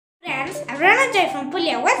I'm Ranajoy from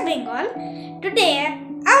Pulia, West Bengal. Today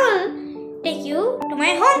I will take you to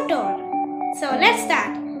my home tour. So let's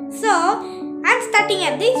start. So I'm starting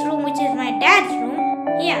at this room, which is my dad's room.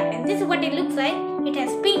 Yeah, and this is what it looks like. It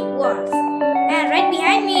has pink walls. And right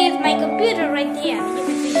behind me is my computer right here. You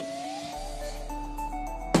can see.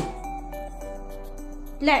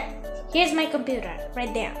 Look, here's my computer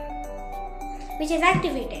right there, which is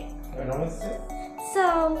activated.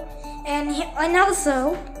 So, and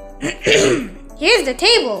also, here's the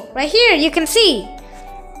table right here. You can see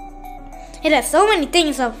it has so many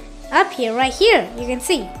things up here, right here. You can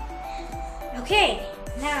see. Okay,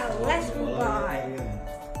 now let's move on.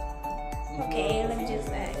 Okay, let me just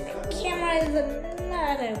the camera is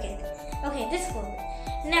not okay. Okay, this one.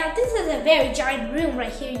 Now this is a very giant room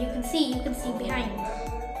right here. You can see behind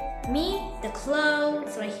me the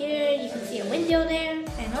clothes right here. You can see a window there,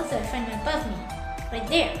 and also a friend above me right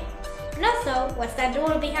there. And also, what's that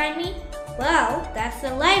door behind me? Well, that's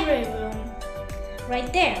the library room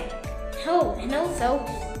right there. Oh, and also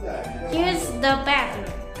here's the bathroom.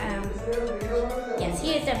 Yes,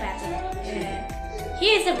 here's the bathroom.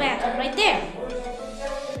 Here's the bathroom right there.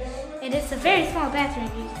 It is a very small bathroom.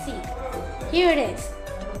 You can see. Here it is.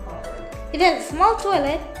 It has a small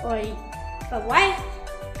toilet, but why?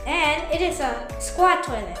 And it is a squat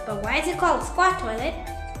toilet. But why is it called squat toilet?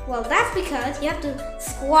 Well, that's because you have to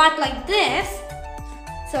squat like this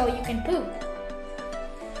so you can poop.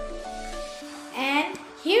 And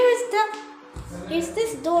here's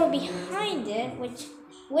this door behind it, which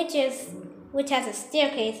has a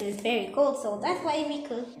staircase. It's very cold, so that's why we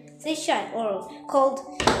could stay shut, or cold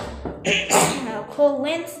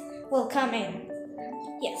winds will come in.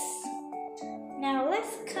 Yes. Now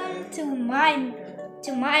let's come to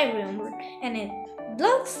my room, and it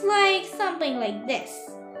looks like something like this.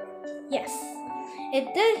 Yes,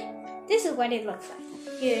 this is what it looks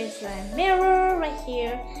like. Here's a mirror right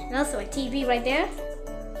here, and also a TV right there.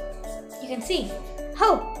 You can see.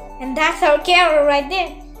 Oh, and that's our camera right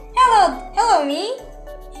there. Hello me.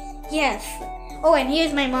 Yes. Oh, and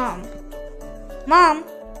here's my mom. Mom,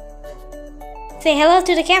 say hello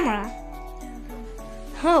to the camera.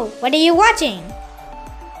 Oh, what are you watching?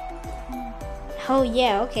 Oh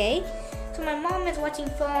yeah, okay. So my mom is watching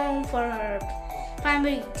film for her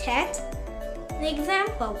primary test exam,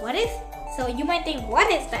 but so you might think,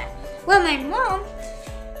 what is that? Well, my mom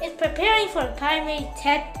is preparing for a primary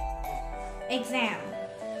test exam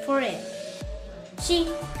for it.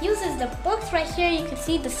 She uses the books right here. You can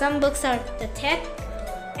see some books are the test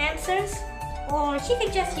answers, or she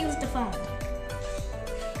can just use the phone.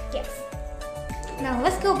 Yes. Now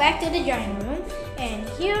let's go back to the drawing room, and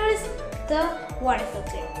here's the water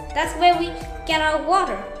filter. That's where we get our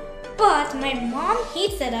water. But my mom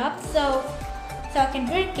heats it up so I can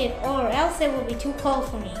drink it, or else it will be too cold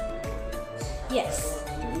for me. Yes,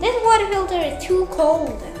 this water filter is too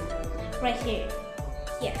cold right here.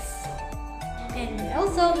 Yes. And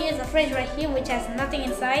also here's a fridge right here which has nothing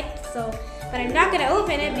inside. But I'm not gonna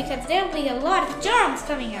open it because there will be a lot of germs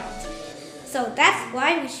coming out. So that's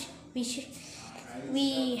why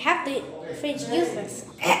we have the fridge useless.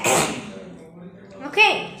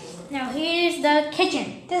 Okay, now here's the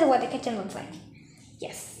kitchen. This is what the kitchen looks like.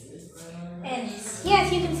 Yes. And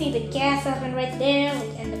yes, you can see the gas oven right there,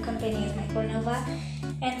 and the company is Mahato.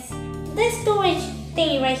 And this storage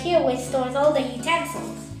thingy right here which stores all the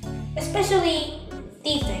utensils, especially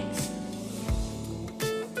these things.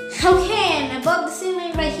 Okay, and above the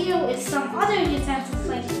ceiling right here is some other utensils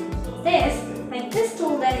like this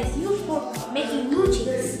tool that is used for making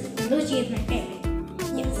luchis. Luchi is my favorite.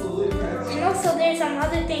 Yes. And also there's some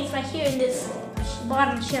other things right here in this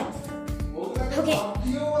bottom shelf. Okay,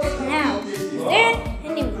 now is there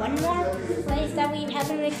any one more place that we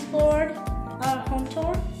haven't explored our home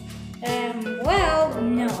tour? Well,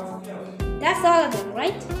 no. That's all of them,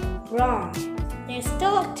 right? Wrong. There's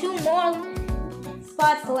still 2 more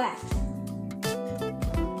spots left.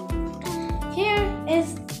 Here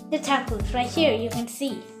is the tablets right here, you can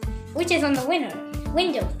see, which is on the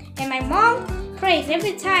window. And my mom prays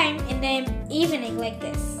every time in the evening like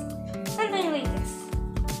this. Something like this.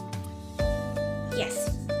 Yes.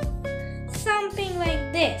 Something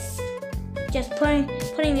like this. Just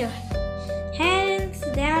putting your hands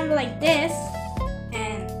down like this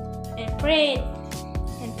and pray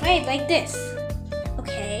like this.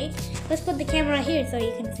 Okay. Let's put the camera here so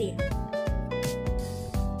you can see it.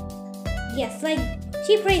 Yes, like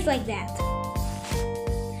she prays like that.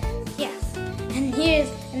 Yes.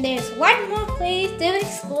 And there's one more place to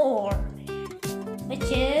explore, which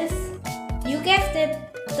is, you guessed it,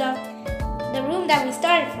 the room that we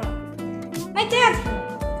started from. My dad's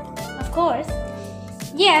room, of course.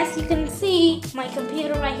 yes, you can see my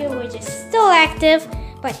computer right here, which is still active,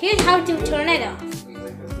 but here's how to turn it off.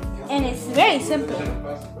 And it's very simple.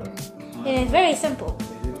 It is very simple.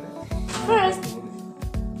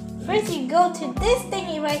 First you go to this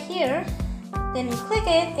thingy right here, then you click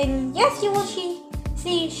it, and yes, you will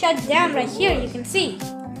see shut down right here, you can see.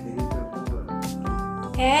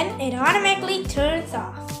 And it automatically turns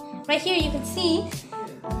off. Right here you can see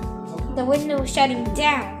the window shutting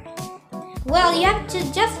down. Well, you have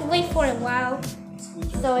to just wait for a while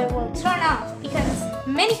so it will turn off, because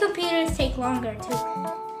many computers take longer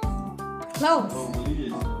to close.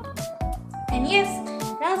 And yes,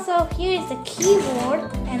 and also here is the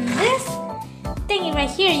keyboard, and this thingy right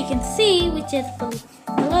here you can see, which is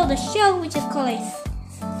below the shell, which is called a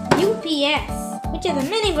UPS, which is a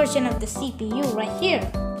mini version of the CPU right here.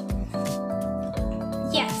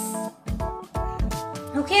 Yes.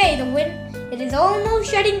 Okay, it is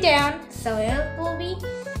almost shutting down, so it will be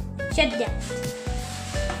shut down.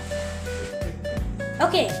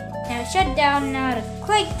 Okay, now shut down. Now to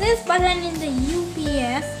click this button in the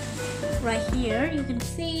UPS right here, you can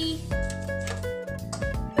see.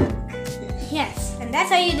 Yes, and that's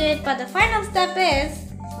how you do it. But the final step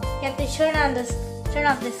is you have to turn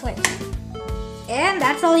off the switch, and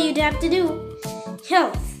that's all you have to do.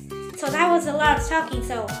 So that was a lot of talking.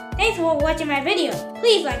 So thanks for watching my video.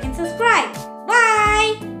 Please like and subscribe.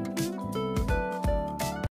 Bye.